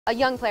A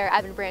young player,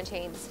 Evan Branch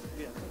Haynes,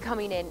 Yeah.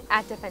 coming in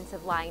at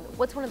defensive line,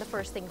 what's one of the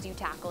first things you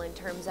tackle in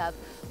terms of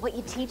what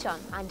you teach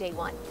on day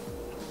one?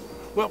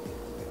 Well,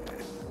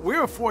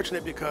 we're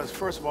fortunate because,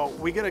 first of all,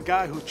 we get a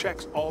guy who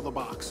checks all the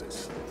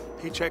boxes.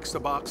 He checks the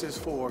boxes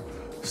for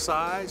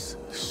size,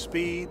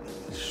 speed,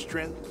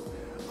 strength,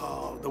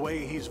 the way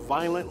he's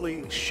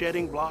violently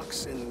shedding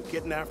blocks and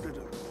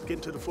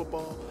getting to the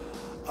football.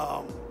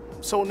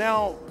 So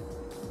now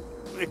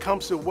it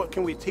comes to what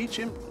can we teach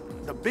him?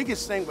 The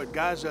biggest thing with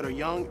guys that are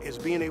young is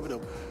being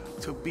able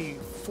to be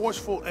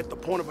forceful at the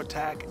point of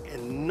attack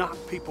and knock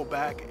people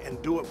back and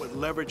do it with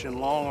leverage and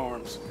long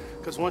arms.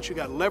 Because once you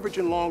got leverage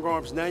and long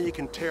arms, now you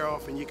can tear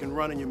off and you can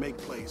run and you make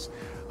plays.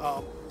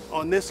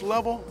 On this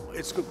level,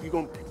 you're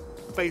going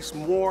to face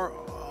more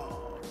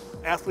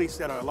athletes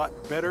that are a lot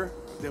better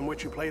than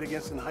what you played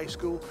against in high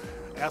school,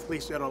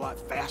 athletes that are a lot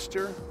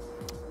faster,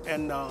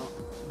 and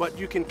but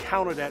you can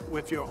counter that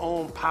with your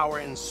own power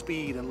and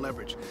speed and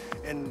leverage.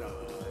 And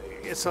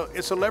it's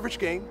a leverage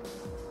game.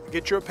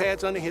 Get your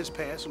pads under his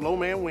pads, low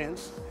man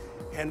wins,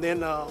 and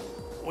then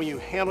when you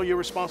handle your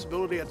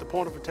responsibility at the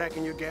point of attack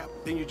in your gap,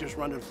 then you just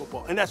run to the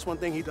football. And that's one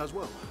thing he does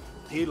well.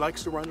 He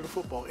likes to run to the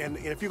football. And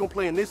if you're going to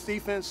play in this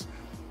defense,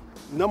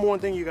 number one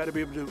thing you got to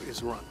be able to do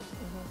is run.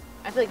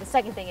 I feel like the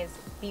second thing is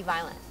be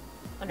violent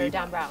under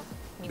Don Brown.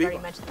 You've already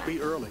mentioned that. Be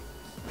early.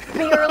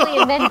 Be early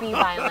and then be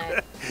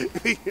violent.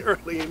 Be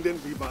early and then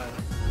be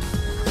violent.